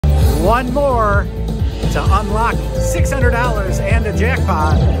One more to unlock $600 and a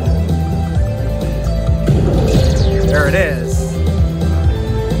jackpot. There it is.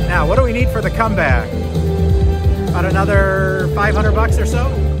 Now, what do we need for the comeback? About another 500 bucks or so?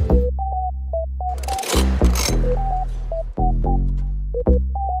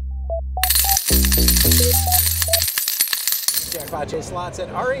 Jackpot J Slots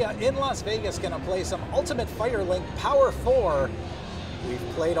and Aria in Las Vegas gonna play some Ultimate Firelink Power 4. We've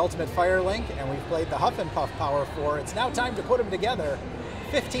played Ultimate Firelink and we've played the Huff and Puff Power 4. It's now time to put them together.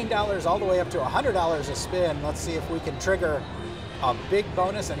 $15 all the way up to $100 a spin. Let's see if we can trigger a big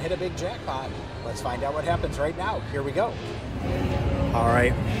bonus and hit a big jackpot. Let's find out what happens right now. Here we go. All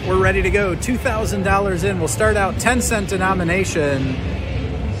right, we're ready to go. $2,000 in. We'll start out 10-cent denomination.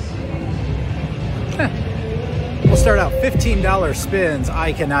 We'll start out $15 spins.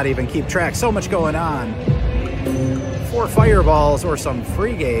 I cannot even keep track. So much going on. 4 fireballs or some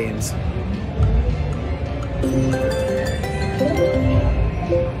free games.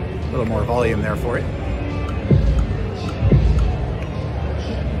 A little more volume there for you.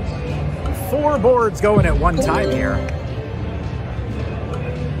 4 boards going at one time here.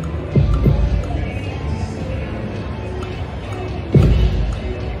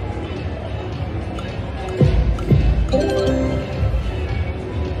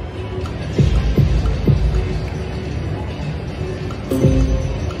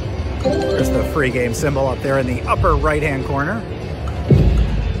 There's the free game symbol up there in the upper right-hand corner.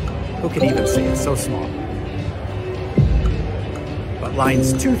 Who can even see it? So small. But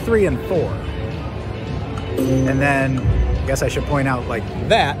lines 2, 3, and 4. And then, I guess I should point out, like,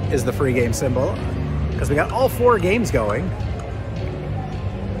 that is the free game symbol, because we got all 4 games going.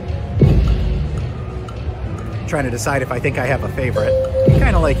 Trying to decide if I think I have a favorite. I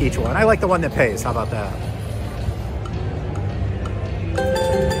kind of like each one. I like the one that pays. How about that?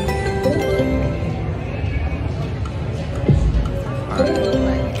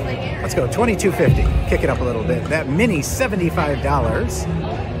 Let's go $22.50. Kick it up a little bit. That mini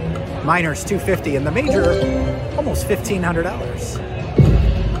 $75. Minor's $250, and the major almost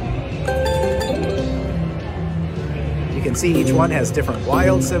 $1,500. You can see each one has different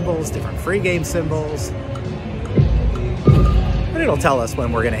wild symbols, different free game symbols. But it'll tell us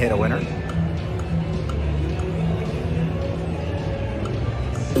when we're going to hit a winner.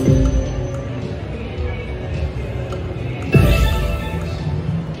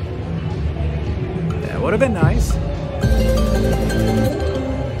 Would have been nice.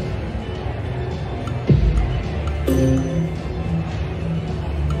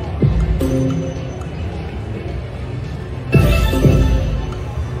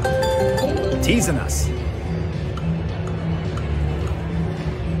 Teasing us.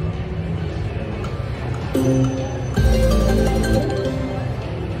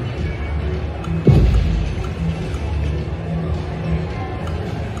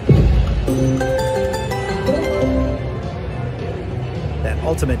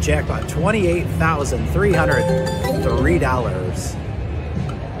 Ultimate jackpot, $28,303.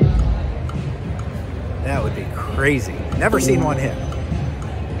 That would be crazy. Never seen one hit.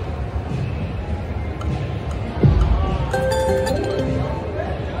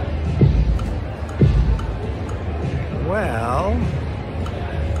 Well,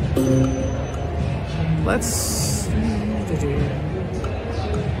 let's...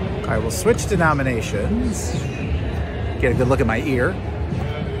 All right, we'll switch denominations. Get a good look at my ear.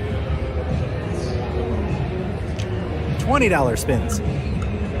 $20 spins.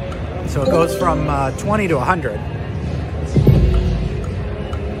 So it goes from 20 to 100.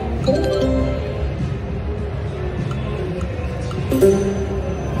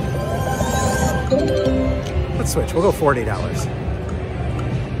 Let's switch. We'll go $40.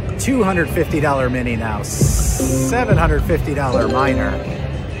 $250 mini now. $750 minor.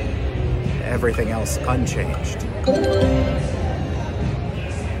 Everything else unchanged.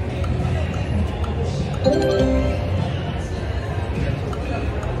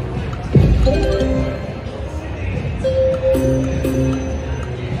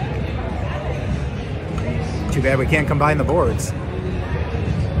 Too bad we can't combine the boards.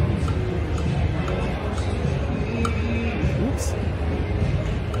 Oops.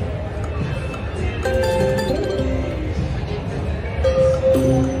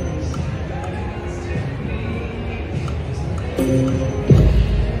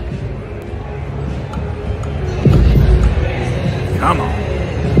 Come on.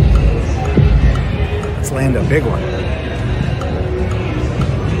 Let's land a big one.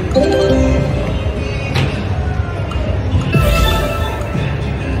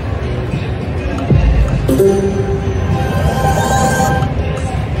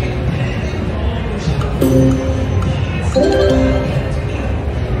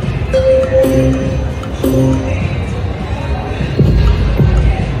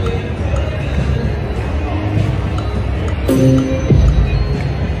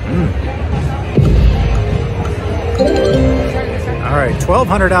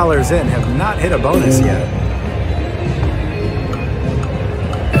 $1,200 in, have not hit a bonus yet.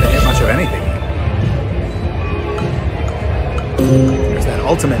 Haven't hit much of anything yet. There's that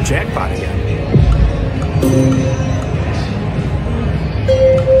ultimate jackpot again.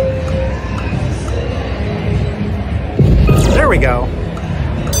 There we go.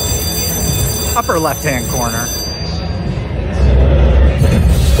 Upper left-hand corner.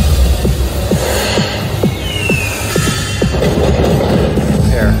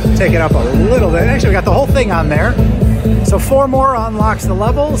 There, take it up a little bit. Actually, we got the whole thing on there. So 4 more unlocks the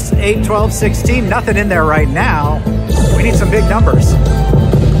levels. 8, 12, 16. Nothing in there right now. We need some big numbers.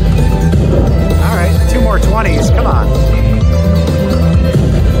 All right, 2 more 20s. Come on.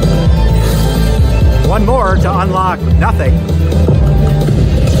 1 more to unlock nothing.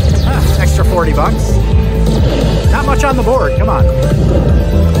 Extra 40 bucks. Not much on the board. Come on.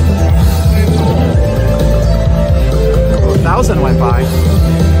 1,000 went by.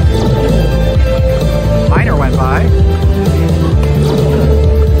 Minor went by.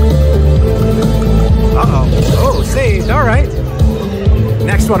 Uh-oh. Oh, saved. All right.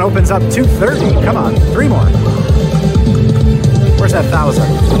 Next one opens up 230. Come on. 3 more. Where's that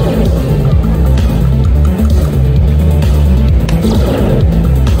 1,000?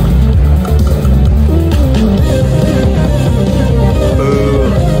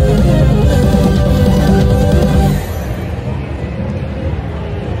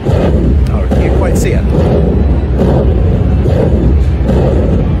 See it.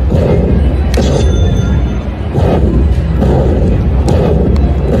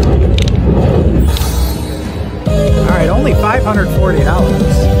 All right, only $540.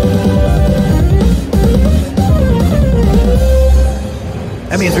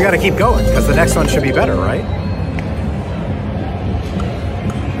 That means we got to keep going because the next one should be better, right?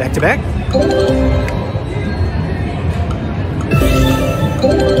 Back to back.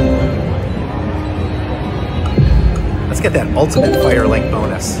 Let's get that ultimate Firelink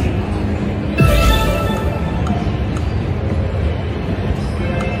bonus.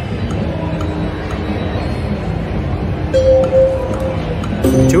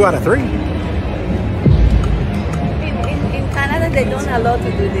 Two out of 3. In Canada, they don't allow to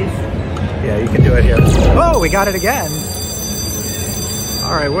do this. Yeah, you can do it here. Oh, we got it again.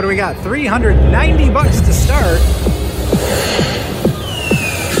 All right, what do we got? 390 bucks to start.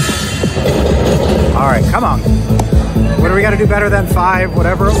 All right, come on. What do we got to do better than 5,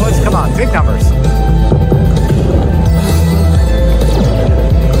 whatever it was? Come on, big numbers.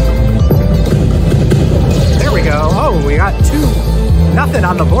 There we go. Oh, we got 2. Nothing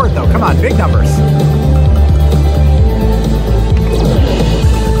on the board, though. Come on, big numbers.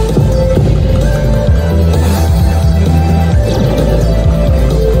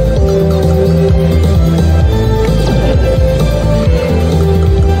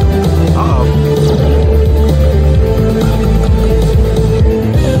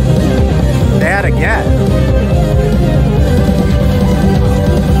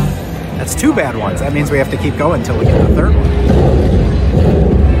 That's 2 bad ones. That means we have to keep going until we get the 3rd one.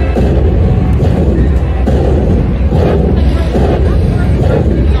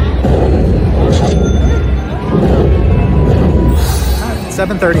 All right,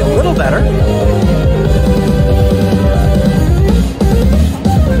 730, a little better.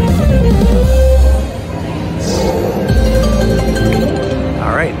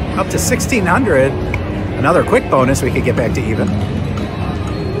 All right, up to 1,600. Another quick bonus, we could get back to even.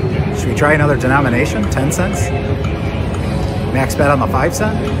 Should we try another denomination? 10 cents? Max bet on the 5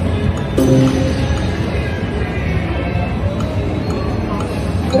 cent?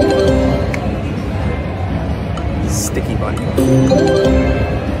 Sticky button.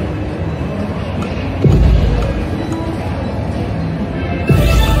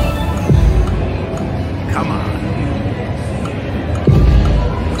 Come on.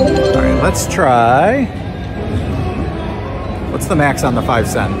 All right, let's try. What's the max on the 5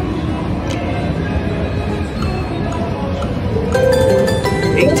 cent?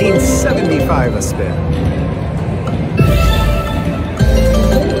 1875 a spin.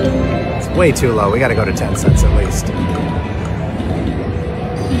 It's way too low. We got to go to 10 cents at least.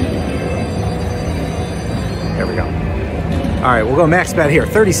 There we go. All right, we'll go max bet here,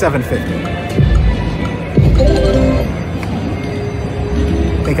 37.50.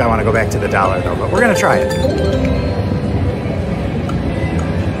 I think I want to go back to the dollar though, but we're going to try it.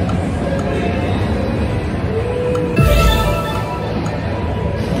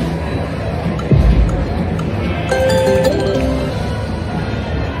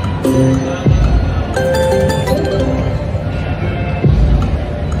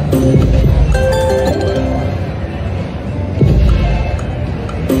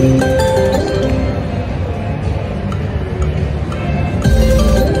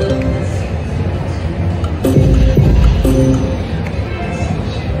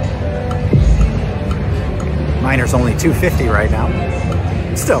 Miner's only $2.50 right now.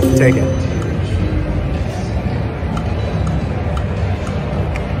 Still, take it.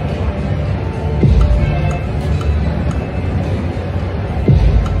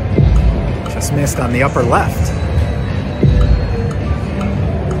 Just missed on the upper left.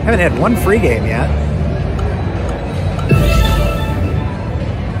 Haven't had one free game yet.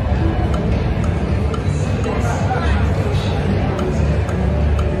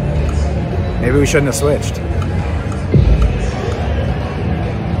 Maybe we shouldn't have switched.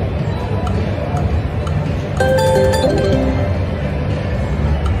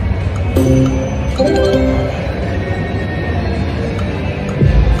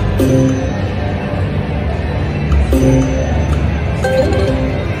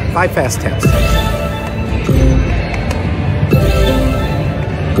 Five fast taps.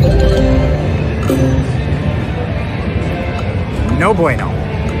 No bueno.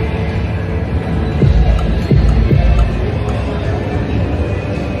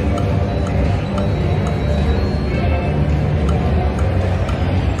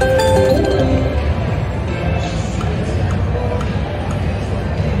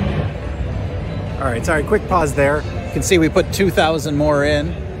 All right, sorry, quick pause there. You can see we put 2,000 more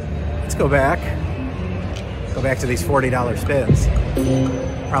in. Let's go back. Go back to these $40 spins.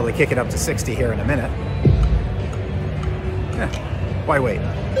 Probably kick it up to 60 here in a minute. Why wait?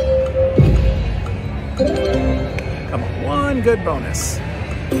 Come on, one good bonus.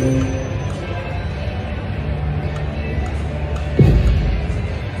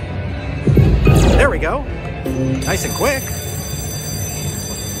 There we go. Nice and quick.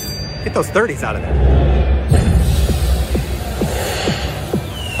 Get those 30s out of there.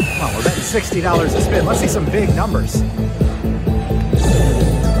 Come on, we're betting $60 a spin. Let's see some big numbers.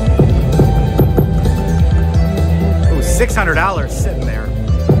 Ooh, $600 sitting there.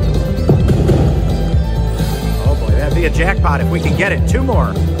 Oh boy, that'd be a jackpot if we can get it. Two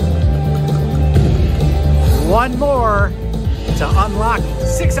more. One more to unlock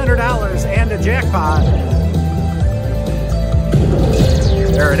 $600 and a jackpot.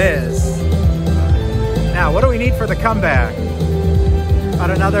 There it is. Now, what do we need for the comeback? About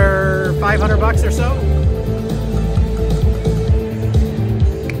another 500 bucks or so?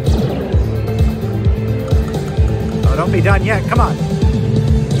 Oh, don't be done yet. Come on.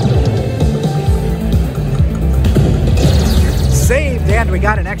 Saved, and we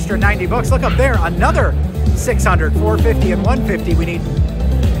got an extra 90 bucks. Look up there, another 600, 450, and 150. We need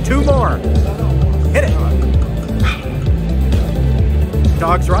two more. Hit it.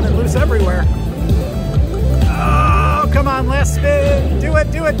 Dogs running loose everywhere. Oh, come on, last spin. Do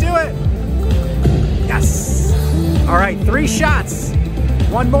it, do it, do it. Yes. All right, 3 shots.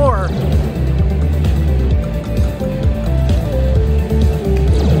 One more.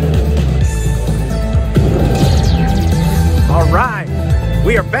 All right.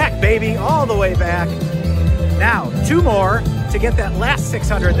 We are back, baby, all the way back. Now, 2 more to get that last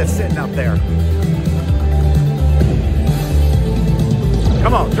 600 that's sitting up there.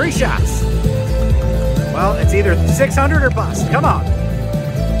 Come on, 3 shots. Well, it's either 600 or bust. Come on.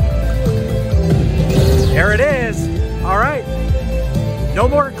 There it is. All right. No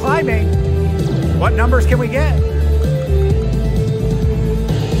more climbing. What numbers can we get?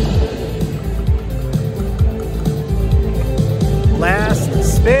 Last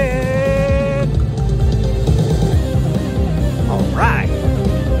spin. All right.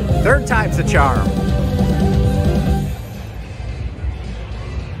 3rd time's the charm.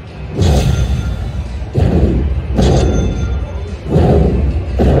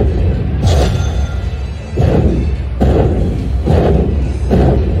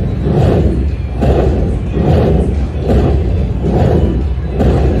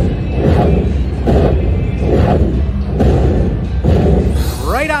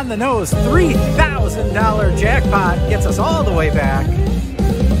 The nose, $3,000 jackpot gets us all the way back.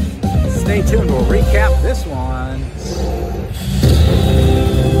 Stay tuned, we'll recap this one.